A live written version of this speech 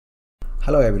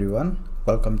Hello everyone,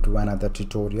 welcome to another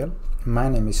tutorial. My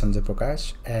name is Sanjay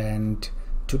Prakash, and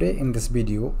today in this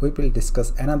video we will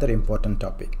discuss another important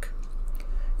topic.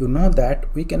 You know that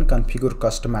we can configure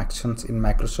custom actions in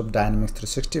Microsoft Dynamics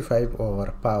 365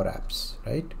 or Power Apps,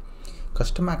 right?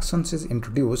 Custom actions is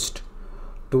introduced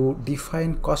to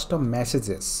define custom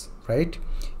messages, right?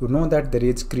 You know that there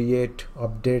is create,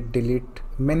 update, delete,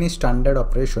 many standard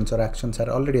operations or actions are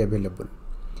already available.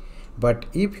 But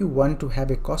if you want to have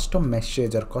a custom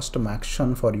message or custom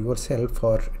action for yourself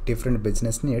for different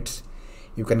business needs,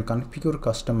 you can configure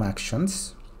custom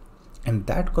actions, and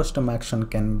that custom action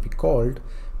can be called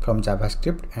from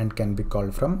JavaScript and can be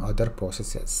called from other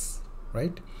processes,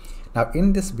 right? Now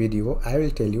in this video, I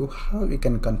will tell you how you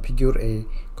can configure a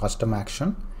custom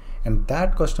action, and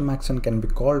that custom action can be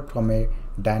called from a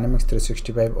Dynamics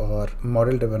 365 or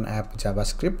model-driven app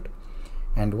JavaScript.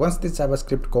 And once this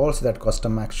JavaScript calls that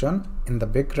custom action, in the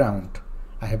background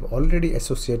I have already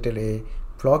associated a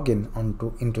plugin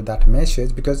into that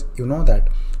message, because you know that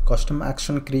custom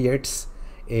action creates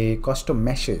a custom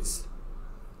message,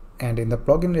 and in the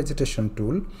plugin registration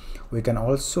tool we can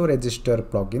also register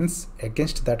plugins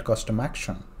against that custom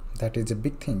action. That is a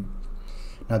big thing.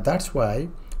 Now that's why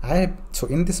so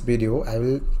in this video I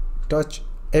will touch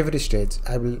every stage.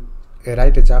 I will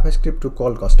write a JavaScript to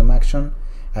call custom action,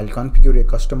 I'll configure a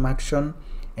custom action,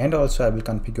 and also I will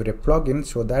configure a plugin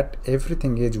so that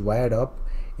everything is wired up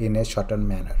in a shortened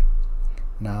manner.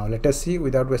 Now let us see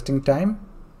without wasting time.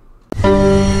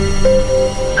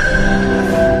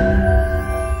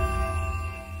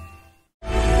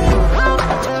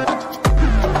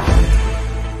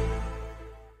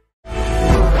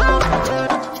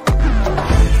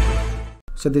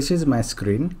 So this is my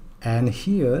screen, and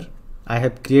here I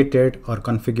have created or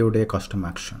configured a custom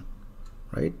action.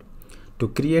 Right? To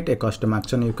create a custom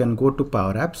action, you can go to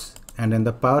Power Apps, and in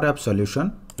the Power Apps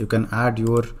solution you can add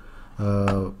your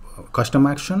custom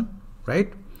action,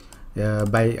 right?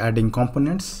 By adding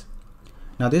components.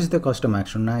 Now this is the custom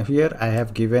action. Now here I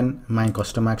have given my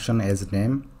custom action as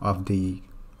name of the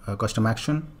custom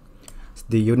action.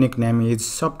 The unique name is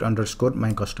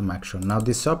soft_my custom action. Now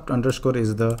this soft_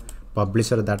 is the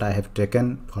publisher that I have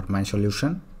taken for my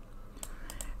solution.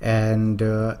 And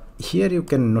here you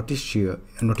can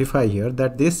notify here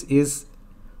that this is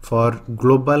for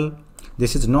global.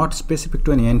 This is not specific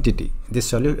to any entity.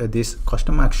 This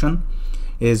custom action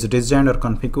is designed or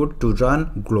configured to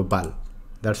run global.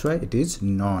 That's why it is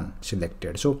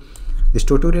non-selected. So this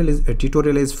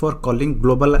tutorial is for calling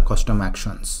global custom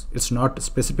actions. It's not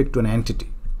specific to an entity.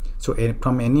 So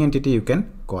from any entity you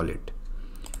can call it.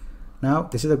 Now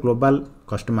this is a global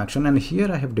custom action, and here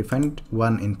I have defined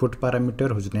one input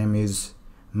parameter whose name is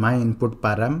my input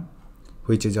param,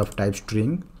 which is of type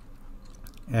string,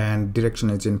 and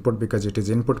direction is input because it is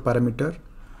input parameter,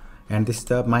 and this is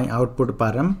the my output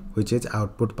param, which is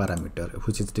output parameter,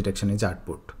 which is direction is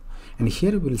output. And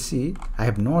here you will see I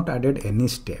have not added any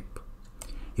step.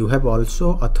 You have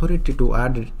also authority to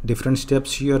add different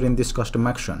steps here in this custom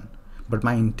action, but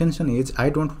my intention is I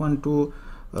don't want to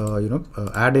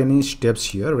add any steps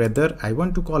here. Rather I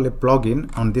want to call a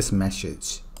plugin on this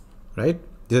message, right?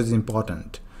 This is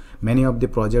important. Many of the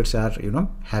projects are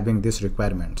having these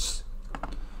requirements.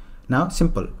 Now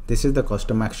simple, this is the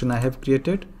custom action I have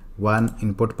created. One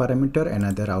input parameter,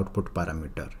 another output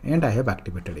parameter, and I have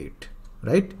activated it,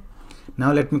 right?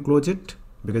 Now let me close it,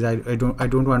 because I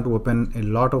don't want to open a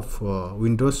lot of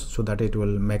windows so that it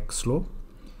will make slow.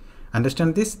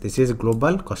 Understand this is a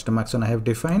global custom action I have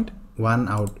defined. One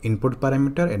input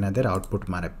parameter, another output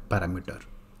parameter,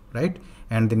 right?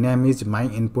 And the name is my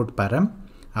input param,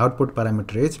 output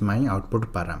parameter is my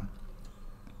output param,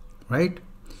 right?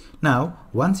 Now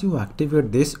once you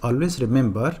activate this, always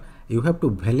remember you have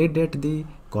to validate the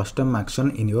custom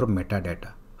action in your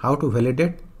metadata. How to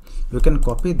validate? You can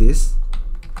copy this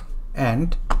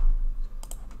and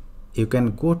you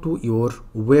can go to your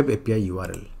web API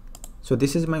URL. So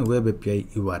this is my web API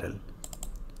URL,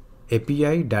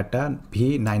 API data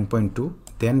v9.2,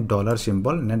 then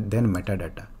 $symbol, and then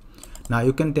metadata. Now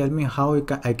you can tell me how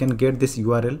I can get this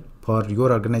URL for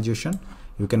your organization.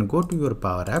 You can go to your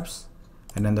Power Apps,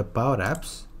 and in the Power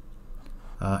Apps,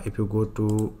 if you go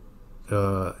to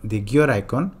the gear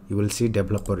icon, you will see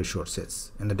developer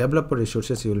resources. In the developer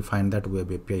resources you will find that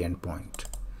web API endpoint.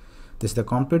 This is the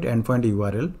complete endpoint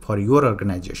URL for your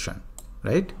organization,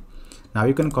 right? Now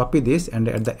you can copy this, and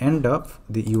at the end of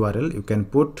the URL you can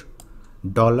put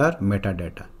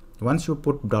 $metadata. Once you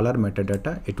put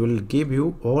 $metadata, it will give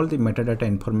you all the metadata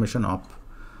information of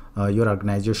your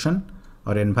organization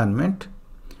or environment.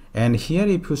 And here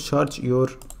if you search your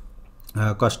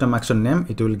custom action name,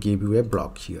 it will give you a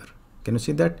block here. Can you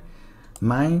see that?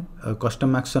 my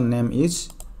custom action name is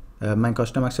my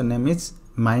custom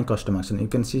action. You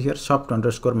can see here soft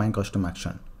underscore my custom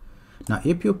action. Now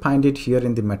if you find it here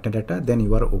in the metadata, then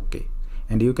you are okay.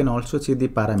 And you can also see the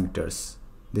parameters.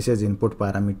 This is input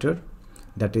parameter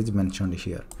that is mentioned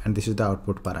here, and this is the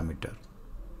output parameter,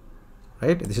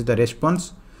 right? This is the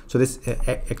response. So this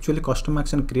actually custom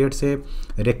action creates a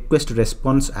request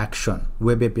response action,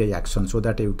 web API action, so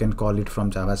that you can call it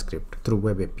from JavaScript through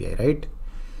web API, right?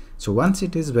 So once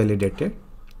it is validated,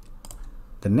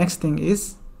 the next thing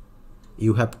is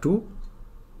you have to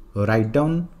write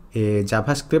down a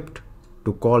JavaScript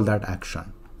to call that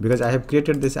action, because I have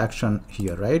created this action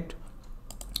here, right?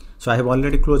 So I have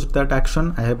already closed that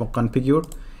action, I have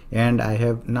configured, and I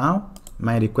have now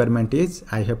my requirement is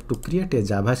I have to create a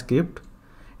JavaScript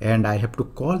and I have to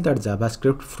call that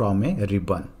JavaScript from a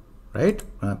ribbon, right?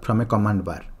 From a command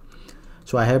bar.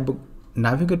 So I have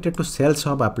navigated to Sales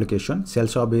Hub application.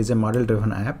 Sales Hub is a model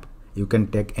driven app. You can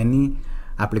take any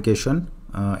application,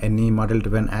 any model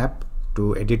driven app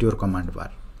to edit your command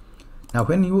bar. Now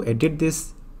when you edit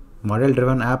this model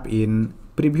driven app in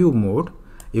preview mode,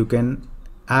 you can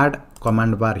add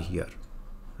command bar here,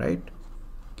 right?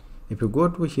 If you go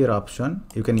to here option,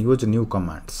 you can use new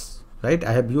commands, right?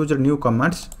 I have used new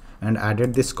commands and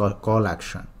added this call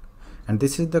action, and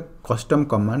this is the custom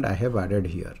command I have added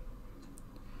here.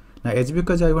 Now it's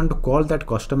because I want to call that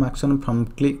custom action from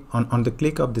click on the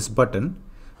click of this button.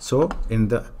 So in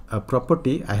the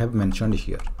property I have mentioned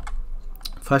here,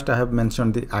 first I have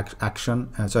mentioned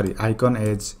the icon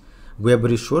as web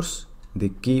resource, the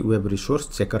key web resource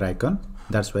checker icon.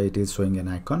 That's why it is showing an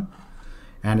icon.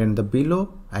 And in the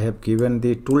below I have given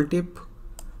the tooltip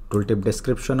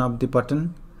description of the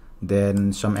button,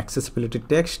 then some accessibility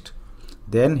text,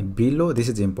 then below this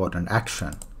is important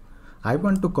action. I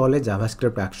want to call a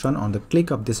JavaScript action on the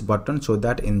click of this button, so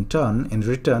that in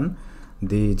return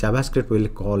the JavaScript will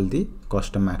call the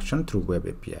custom action through web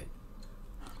API.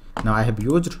 Now I have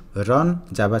used run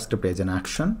JavaScript as an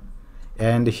action,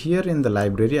 and here in the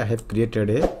library I have created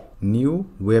a new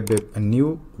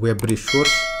web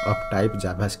resource of type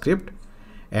JavaScript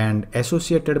and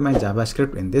associated my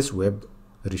JavaScript in this web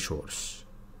resource.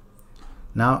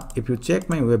 Now if you check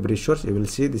my web resource, you will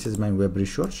see this is my web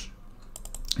resource,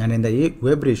 and in the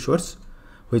web resource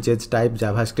which is type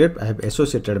JavaScript, I have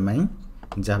associated my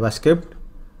JavaScript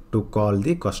to call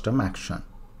the custom action.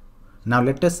 Now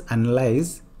let us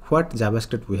analyze what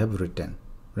JavaScript we have written,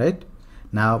 right?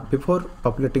 Now before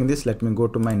populating this, let me go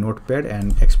to my notepad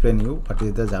and explain you what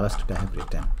is the JavaScript I have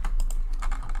written.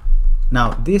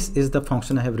 Now this is the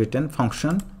function I have written.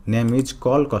 Function name is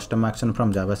call custom action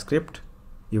from JavaScript.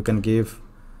 You can give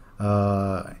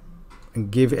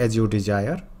as you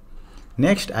desire.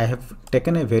 Next I have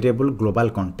taken a variable global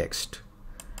context.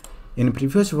 In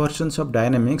previous versions of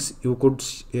Dynamics you could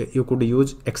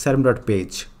use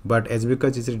xrm.page, but as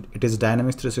because it is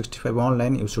Dynamics 365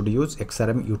 online, you should use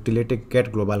xrm utility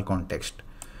get global context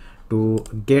to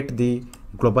get the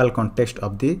global context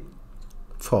of the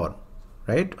form,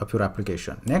 right, of your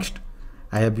application. Next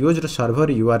I have used server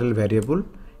URL variable,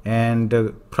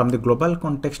 and from the global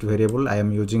context variable I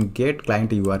am using get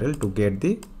client URL to get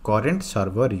the current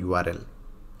server URL,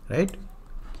 right?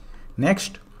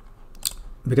 Next,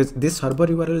 because this server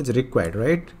URL is required,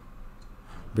 right?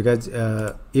 Because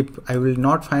if I will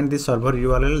not find this server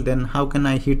URL, then how can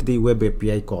I hit the web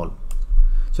API call?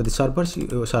 So the server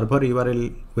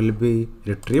URL will be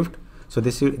retrieved. So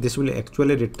this will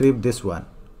actually retrieve this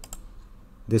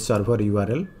server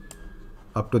URL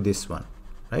up to this one,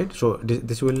 right? So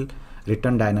this will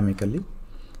return dynamically.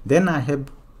 Then I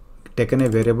have taken a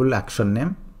variable action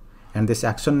name, and this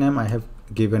action name I have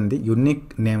given the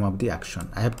unique name of the action.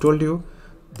 I have told you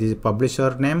the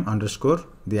publisher name underscore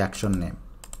the action name.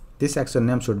 This action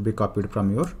name should be copied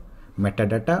from your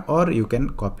metadata, or you can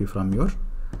copy from your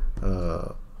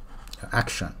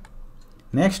action.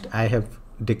 Next I have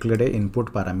declared a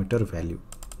input parameter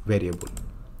variable,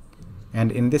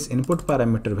 and in this input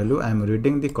parameter value I am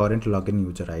reading the current login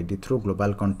user ID through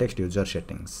global context user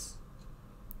settings.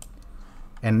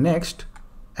 And next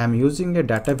I am using a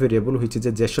data variable which is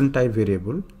a JSON type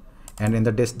variable, and in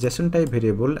the JSON type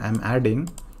variable I am adding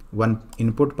one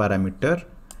input parameter,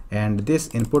 and this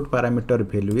input parameter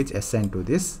value is assigned to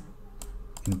this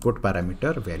input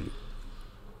parameter value,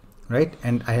 right?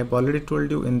 And I have already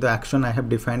told you in the action I have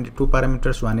defined two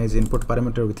parameters. One is input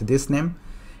parameter with this name,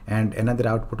 and another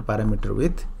output parameter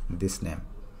with this name,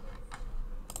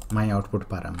 my output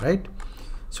param, right?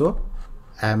 So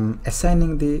I am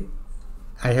assigning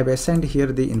I have assigned here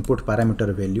the input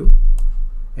parameter value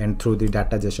and through the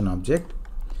data JSON object,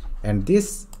 and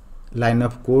this line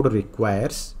of code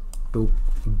requires to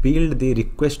build the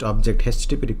request object,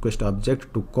 HTTP request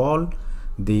object, to call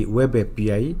the web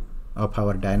API of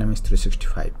our Dynamics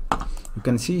 365. You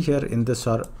can see here in the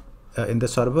server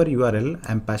URL,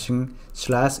 I'm passing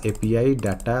 /API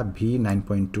data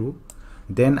v9.2,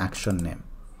 then action name.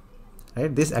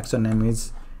 Right? This action name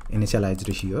is initialized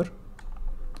here.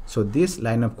 So this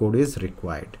line of code is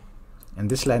required, and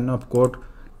this line of code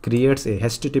creates a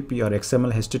HTTP or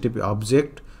XML HTTP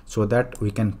object so that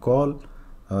we can call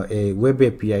a web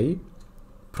API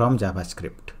from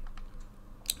JavaScript.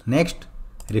 Next,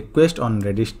 request on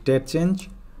ready state change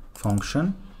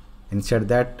function. Inside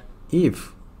that,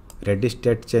 if ready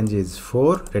state change is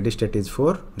 4, ready state is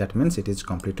 4, that means it is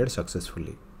completed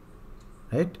successfully,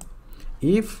 right?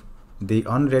 If the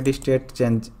on ready state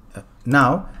change,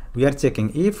 now we are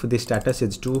checking if the status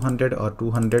is 200 or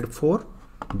 204,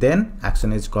 then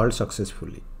action is called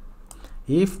successfully.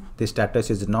 If the status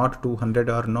is not 200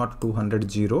 or not 200,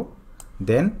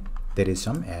 then there is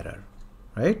some error,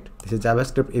 right? This is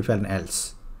JavaScript if and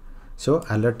else. So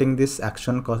alerting this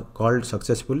action called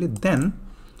successfully, then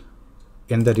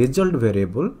in the result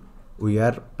variable we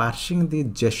are parsing the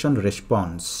JSON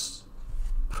response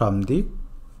from the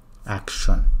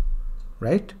action,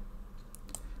 right?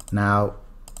 Now,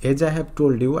 as I have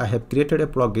told you, I have created a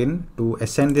plugin to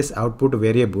assign this output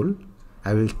variable.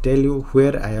 I will tell you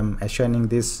where I am assigning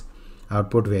this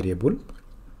output variable.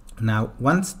 Now,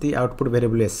 once the output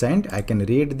variable is assigned, I can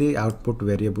read the output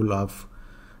variable of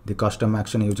the custom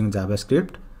action using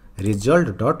JavaScript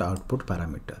result.output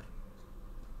parameter,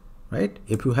 right?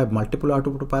 If you have multiple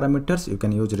output parameters, you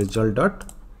can use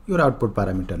result.your output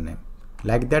parameter name.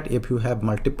 Like that, if you have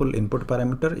multiple input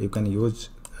parameter, you can use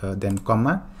then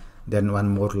comma, then one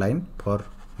more line for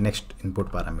next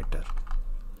input parameter.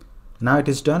 Now it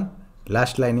is done.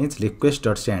 Last line is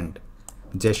request.send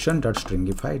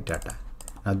json.stringify data.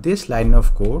 Now this line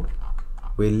of code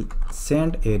will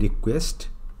send a request,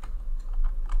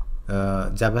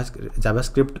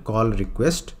 JavaScript call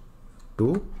request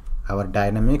to our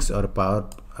Dynamics or Power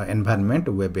environment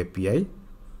web API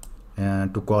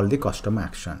to call the custom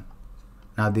action.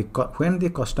 Now when the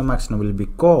custom action will be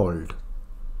called,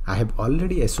 I have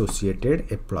already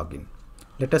associated a plugin.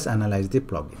 Let us analyze the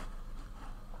plugin.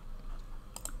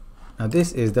 Now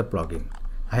this is the plugin.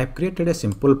 I have created a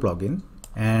simple plugin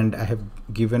and I have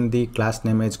given the class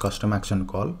name as custom action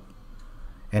call,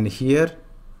 and here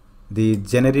the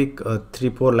generic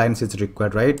 3-4 lines is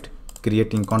required, right?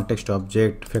 Creating context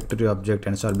object, factory object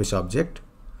and service object.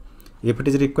 If it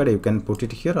is required, you can put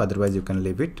it here, otherwise you can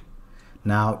leave it.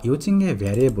 Now using a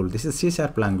variable, this is C#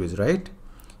 language, right?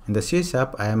 In the C#,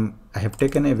 I have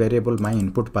taken a variable my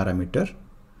input parameter,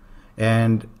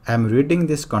 and I am reading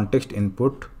this context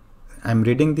input. I am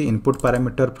reading the input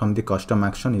parameter from the custom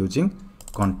action using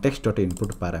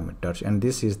context.input parameters, and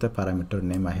this is the parameter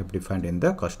name I have defined in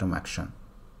the custom action.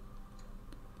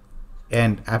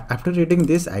 And after reading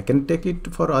this, I can take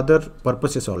it for other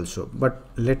purposes also, but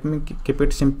let me keep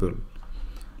it simple.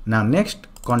 Now next,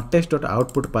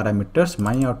 context.output parameters,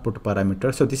 my output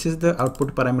parameter. So this is the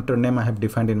output parameter name I have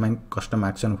defined in my custom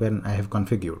action when I have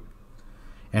configured,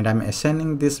 and I'm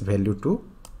assigning this value to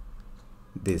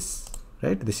this,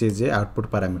 right? This is a output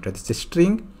parameter. This is a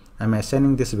string. I'm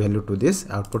assigning this value to this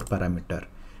output parameter,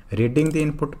 reading the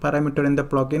input parameter in the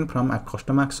plugin from a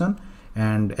custom action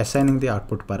and assigning the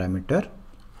output parameter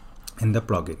in the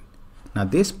plugin. Now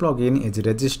this plugin is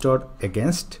registered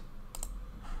against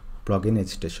plugin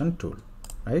agitation tool,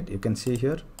 right? You can see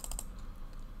here.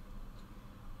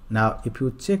 Now if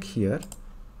you check here,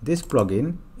 this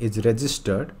plugin is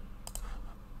registered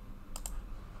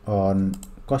on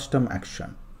custom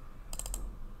action.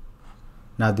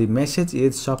 Now the message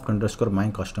is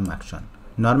soft_my custom action.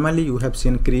 Normally you have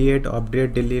seen create,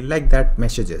 update, delete, like that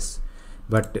messages,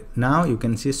 but now you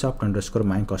can see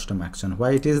soft_my custom action.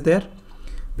 Why it is there?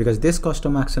 Because this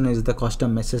custom action is the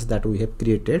custom message that we have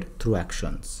created through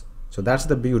actions. So that's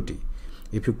the beauty.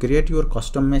 If you create your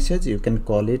custom message, you can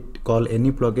call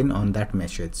any plugin on that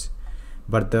message.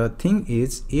 But the thing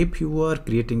is, if you are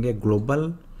creating a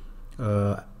global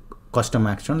custom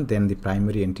action, then the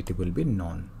primary entity will be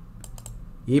none.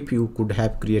 If you could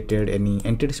have created any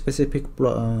entity specific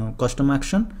custom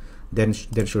action, then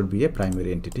there should be a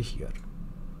primary entity here,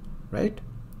 right?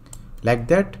 Like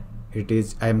that, it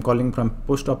is, I am calling from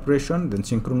post operation, then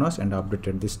synchronous, and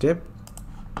updated this step,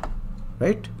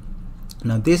 right?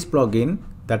 Now this plugin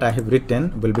that I have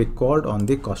written will be called on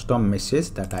the custom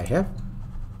message that I have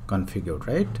configured,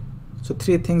 right? So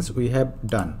three things we have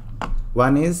done.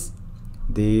 One is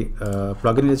the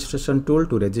plugin registration tool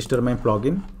to register my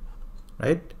plugin,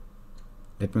 right?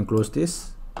 Let me close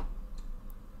this.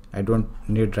 I don't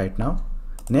need right now.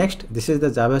 Next, this is the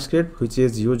JavaScript which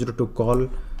is used to call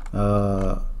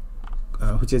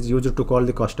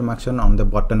the custom action on the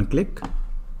button click,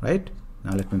 right?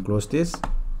 Now let me close this.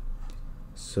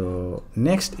 So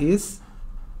next is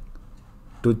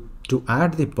to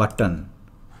add the button,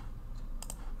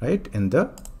 right, in the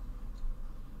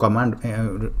command,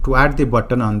 to add the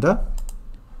button on the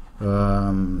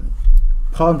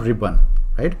form ribbon,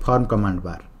 right, form command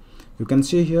bar. You can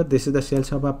see here, this is the Sales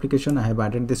Hub application. I have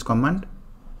added this command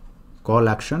call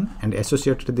action and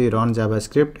associated the run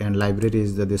JavaScript, and library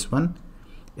is this one,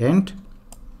 and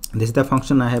this is the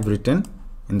function I have written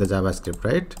in the JavaScript,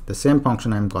 right? The same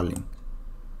function I am calling.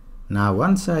 Now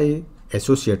once I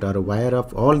associate or wire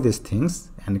up all these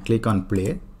things and click on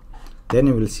play, then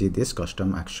you will see this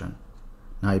custom action.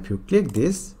 Now if you click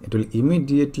this, it will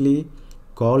immediately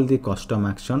call the custom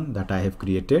action that I have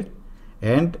created,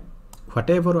 and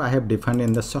whatever I have defined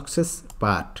in the success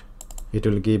part, it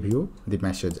will give you the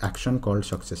message action called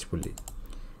successfully.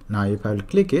 Now if I will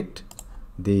click it,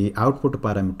 the output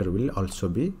parameter will also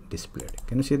be displayed.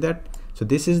 Can you see that? So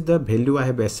this is the value I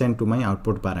have assigned to my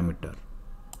output parameter.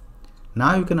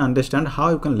 Now you can understand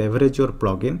how you can leverage your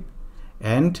plugin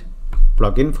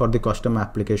for the custom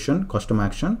application, custom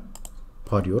action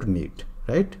for your need,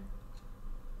 right?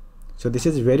 So this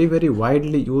is very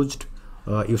widely used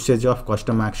usage of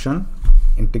custom action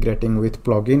integrating with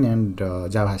plugin and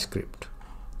JavaScript.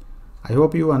 I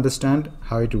hope you understand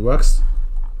how it works,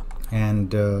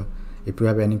 and if you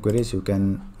have any queries, you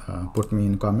can put me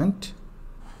in comment,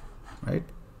 right?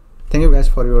 Thank you guys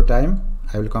for your time.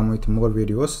 I will come with more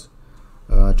videos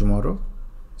tomorrow.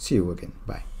 See you again.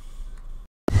 Bye.